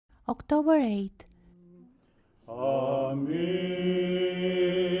October 8. Amin.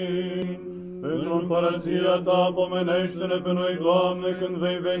 Pentru împărăția ta pomenește-ne pe noi, Doamne, când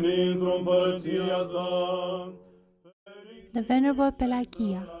vei veni într-o împărăția ta. The Venerable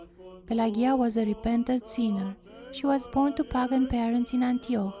Pelaghia. Pelaghia was a repentant sinner. She was born to pagan parents in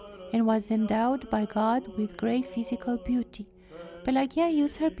Antioch and was endowed by God with great physical beauty. Pelaghia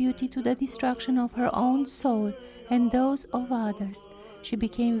used her beauty to the destruction of her own soul and those of others. She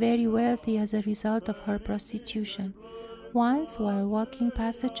became very wealthy as a result of her prostitution. Once, while walking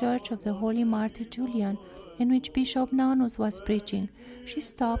past the church of the holy martyr Julian, in which Bishop Nonus was preaching, she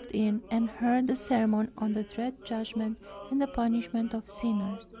stopped in and heard the sermon on the dread judgment and the punishment of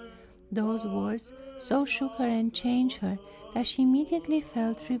sinners. Those words so shook her and changed her that she immediately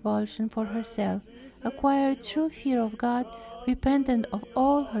felt revulsion for herself, acquired true fear of God, repented of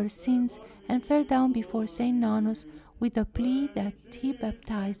all her sins, and fell down before Saint Nonus with a plea that he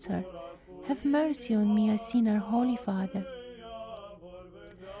baptize her. Have mercy on me, a sinner, Holy Father.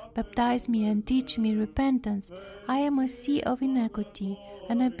 Baptize me and teach me repentance. I am a sea of iniquity,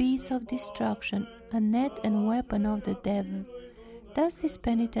 an abyss of destruction, a net and weapon of the devil. Thus this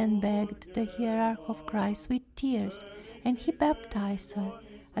penitent begged the hierarch of Christ with tears, and he baptized her.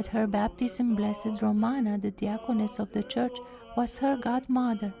 At her baptism, Blessed Romana, the diaconess of the church, was her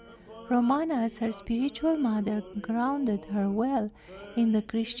godmother. Romana, as her spiritual mother, grounded her well in the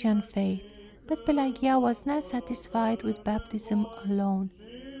Christian faith. But Pelaghia was not satisfied with baptism alone.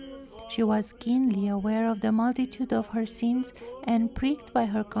 She was keenly aware of the multitude of her sins and, pricked by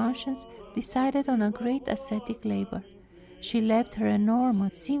her conscience, decided on a great ascetic labor. She left her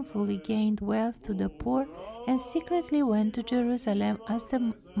enormous, sinfully gained wealth to the poor and secretly went to Jerusalem as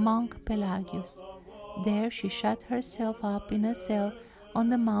the monk Pelagius. There she shut herself up in a cell on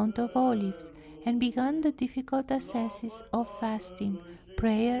the Mount of Olives and began the difficult ascesis of fasting,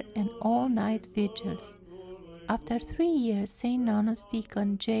 prayer, and all-night vigils. After 3 years, St. Nonus'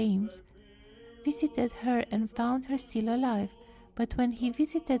 deacon James visited her and found her still alive, but when he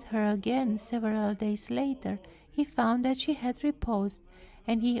visited her again several days later, he found that she had reposed,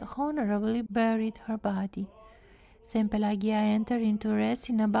 and he honorably buried her body. St. Pelaghia entered into rest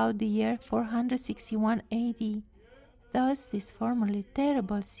in about the year 461 AD. Thus, this formerly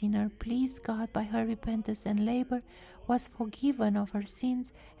terrible sinner pleased God by her repentance and labor, was forgiven of her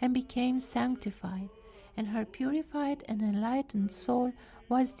sins, and became sanctified, and her purified and enlightened soul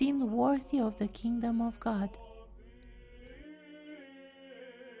was deemed worthy of the kingdom of God.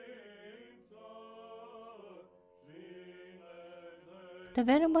 The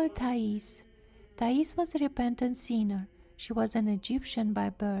Venerable Thais. Thais was a repentant sinner. She was an Egyptian by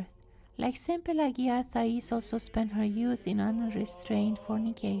birth. Like Saint Pelaghia, Thais also spent her youth in unrestrained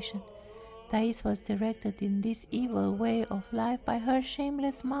fornication. Thais was directed in this evil way of life by her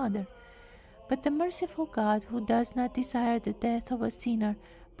shameless mother. But the merciful God, who does not desire the death of a sinner,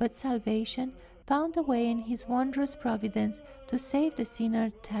 but salvation, found a way in his wondrous providence to save the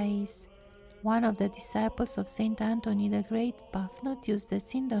sinner Thais. One of the disciples of Saint Anthony the Great, Paphnutius the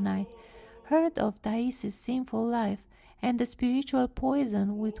Sindonite, heard of Thais' sinful life and the spiritual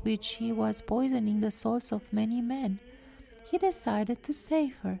poison with which she was poisoning the souls of many men. He decided to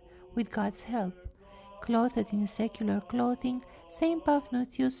save her, with God's help. Clothed in secular clothing, Saint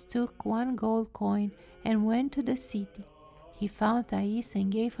Paphnutius took 1 gold coin and went to the city. He found Thais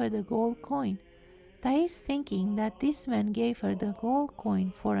and gave her the gold coin. Thais, thinking that this man gave her the gold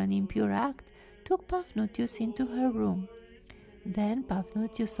coin for an impure act, took Paphnutius into her room. Then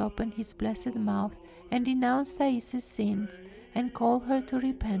Paphnutius opened his blessed mouth and denounced Thais' sins and called her to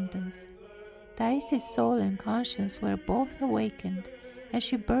repentance. Thais' soul and conscience were both awakened, and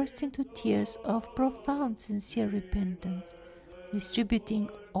she burst into tears of profound sincere repentance. Distributing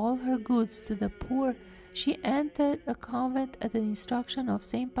all her goods to the poor, she entered a convent at the instruction of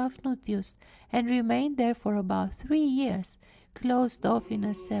Saint Paphnutius and remained there for about 3 years, closed off in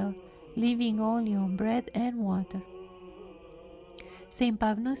a cell, living only on bread and water. Saint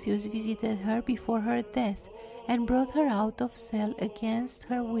Paphnutius visited her before her death and brought her out of cell against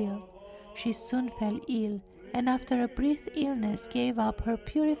her will. She soon fell ill, and after a brief illness gave up her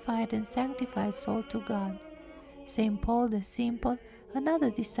purified and sanctified soul to God. Saint Paul the Simple, another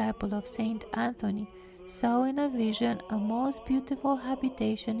disciple of Saint Anthony, saw in a vision a most beautiful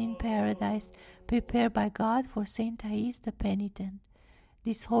habitation in paradise prepared by God for Saint Thais the Penitent.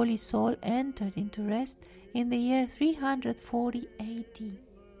 This holy soul entered into rest in the year 340 AD.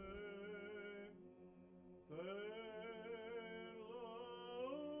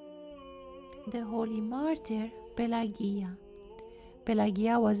 The Holy Martyr Pelaghia.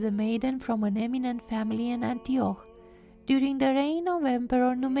 Pelaghia was a maiden from an eminent family in Antioch. During the reign of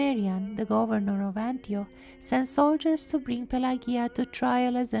Emperor Numerian, the governor of Antioch sent soldiers to bring Pelagia to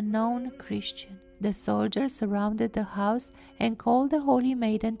trial as a known Christian. The soldiers surrounded the house and called the holy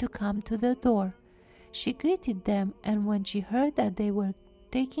maiden to come to the door. She greeted them, and when she heard that they were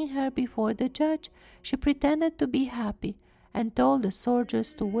taking her before the judge, she pretended to be happy and told the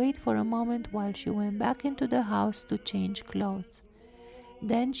soldiers to wait for a moment while she went back into the house to change clothes.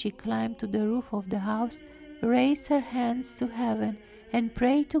 Then she climbed to the roof of the house, raised her hands to heaven, and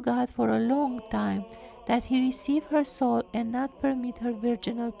prayed to God for a long time that he receive her soul and not permit her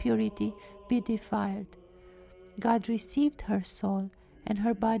virginal purity be defiled. God received her soul, and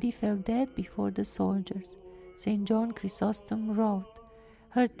her body fell dead before the soldiers. St. John Chrysostom wrote,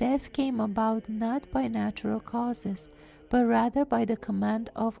 "Her death came about not by natural causes, but rather by the command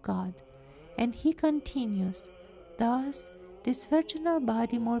of God." And he continues, "Thus, this virginal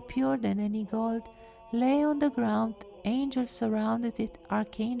body, more pure than any gold, lay on the ground, angels surrounded it,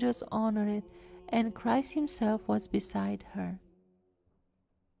 archangels honored it, and Christ himself was beside her."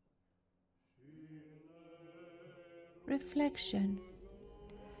 Reflection.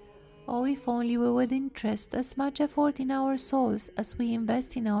 Oh, if only we would interest as much effort in our souls as we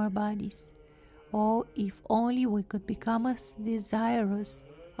invest in our bodies. Oh, if only we could become as desirous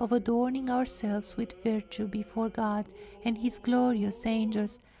of adorning ourselves with virtue before God and His glorious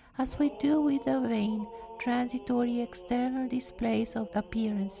angels as we do with the vain, transitory external displays of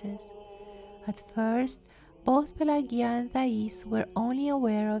appearances. At first, both Pelagia and Thais were only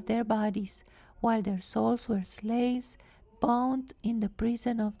aware of their bodies, while their souls were slaves, bound in the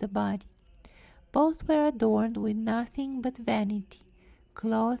prison of the body. Both were adorned with nothing but vanity,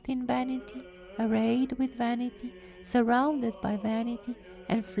 clothed in vanity, arrayed with vanity, surrounded by vanity,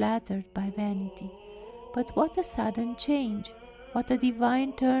 and flattered by vanity. But what a sudden change! What a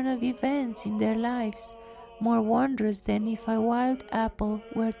divine turn of events in their lives! More wondrous than if a wild apple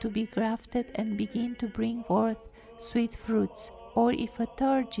were to be grafted and begin to bring forth sweet fruits, or if a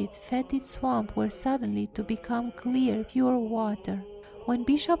turgid, fetid swamp were suddenly to become clear, pure water. When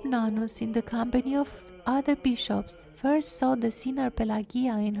Bishop Nannus, in the company of other bishops, first saw the sinner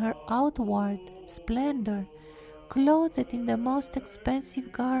Pelagia in her outward splendor, clothed in the most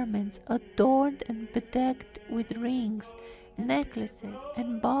expensive garments, adorned and bedecked with rings, necklaces,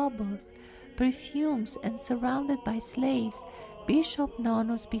 and baubles, perfumes, and surrounded by slaves, Bishop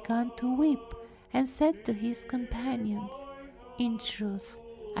Nannus began to weep and said to his companions, "In truth,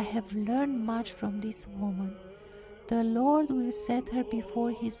 I have learned much from this woman. The Lord will set her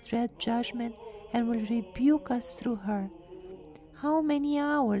before his dread judgment and will rebuke us through her. How many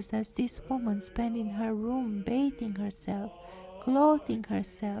hours does this woman spend in her room bathing herself, clothing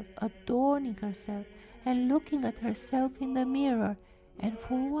herself, adorning herself, and looking at herself in the mirror, and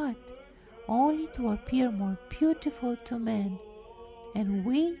for what? Only to appear more beautiful to men. And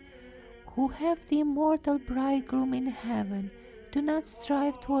we, who have the immortal bridegroom in heaven, do not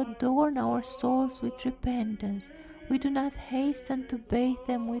strive to adorn our souls with repentance. We do not hasten to bathe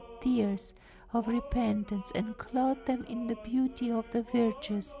them with tears of repentance and clothe them in the beauty of the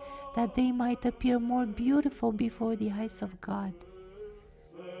virtues, that they might appear more beautiful before the eyes of God."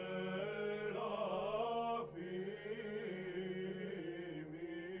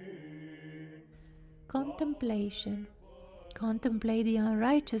 Contemplation. Contemplate the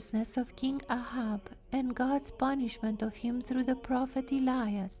unrighteousness of King Ahab and God's punishment of him through the Prophet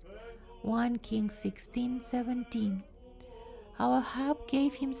Elias. 1 Kings 16:17. How Ahab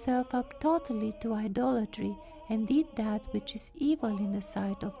gave himself up totally to idolatry and did that which is evil in the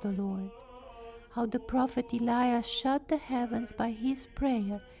sight of the Lord. How the prophet Elias shut the heavens by his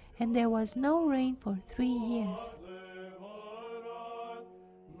prayer, and there was no rain for 3 years.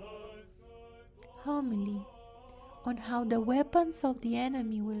 Homily on how the weapons of the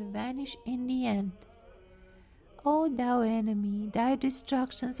enemy will vanish in the end. O thou enemy, thy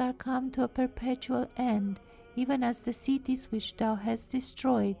destructions are come to a perpetual end, even as the cities which thou hast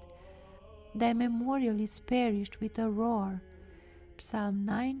destroyed. Thy memorial is perished with a roar. Psalm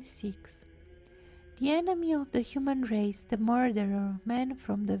 9:6. The enemy of the human race, the murderer of men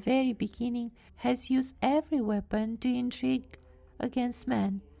from the very beginning, has used every weapon to intrigue against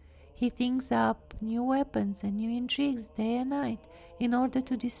man. He thinks up new weapons and new intrigues day and night in order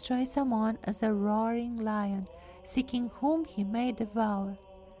to destroy someone as a roaring lion, seeking whom he may devour.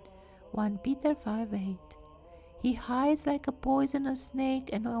 1 Peter 5:8. He hides like a poisonous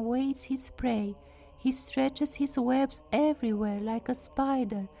snake and awaits his prey. He stretches his webs everywhere like a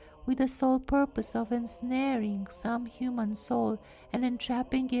spider, with the sole purpose of ensnaring some human soul and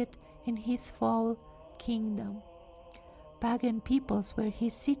entrapping it in his foul kingdom. Pagan peoples were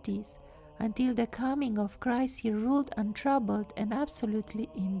his cities, Until the coming of Christ he ruled untroubled and absolutely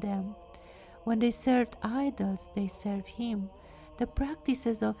in them. When they served idols, they served him. The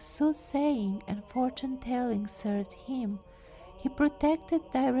practices of soothsaying and fortune-telling served him. He protected,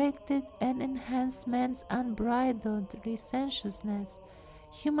 directed, and enhanced man's unbridled licentiousness,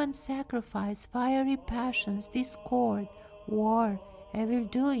 human sacrifice, fiery passions, discord, war, evil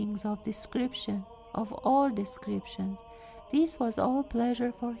doings of all descriptions. This was all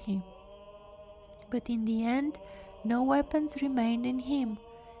pleasure for him. But in the end, no weapons remained in him.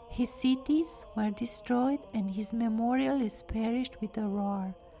 His cities were destroyed, and his memorial is perished with a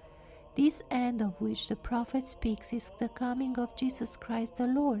roar. This end of which the prophet speaks is the coming of Jesus Christ the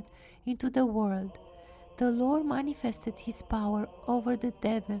Lord into the world. The Lord manifested his power over the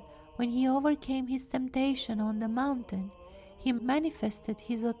devil when he overcame his temptation on the mountain. He manifested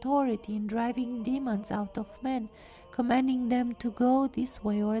his authority in driving demons out of men, commanding them to go this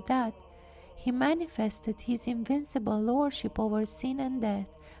way or that. He manifested his invincible lordship over sin and death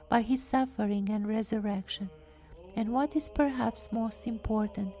by his suffering and resurrection. And what is perhaps most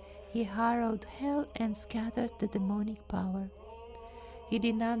important, he harrowed hell and scattered the demonic power. He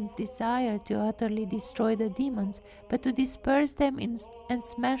did not desire to utterly destroy the demons, but to disperse them and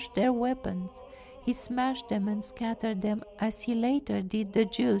smash their weapons. He smashed them and scattered them as he later did the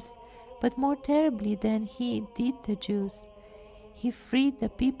Jews, but more terribly than he did the Jews. He freed the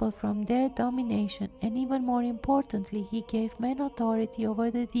people from their domination, and even more importantly, he gave men authority over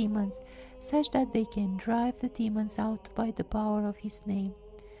the demons, such that they can drive the demons out by the power of his name.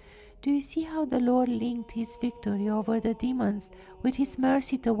 Do you see how the Lord linked his victory over the demons with his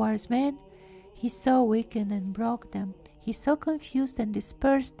mercy towards men? He so weakened and broke them, he so confused and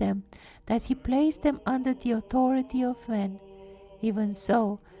dispersed them, that he placed them under the authority of men. Even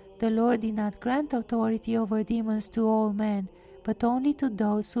so, the Lord did not grant authority over demons to all men, but only to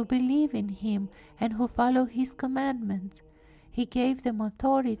those who believe in him and who follow his commandments. He gave them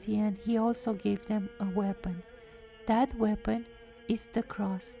authority, and he also gave them a weapon. That weapon is the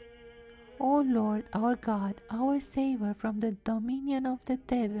cross. O Lord, our God, our Savior, from the dominion of the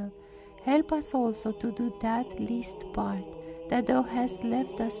devil, help us also to do that least part that thou hast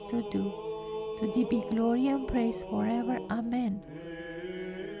left us to do. To thee be glory and praise forever. Amen.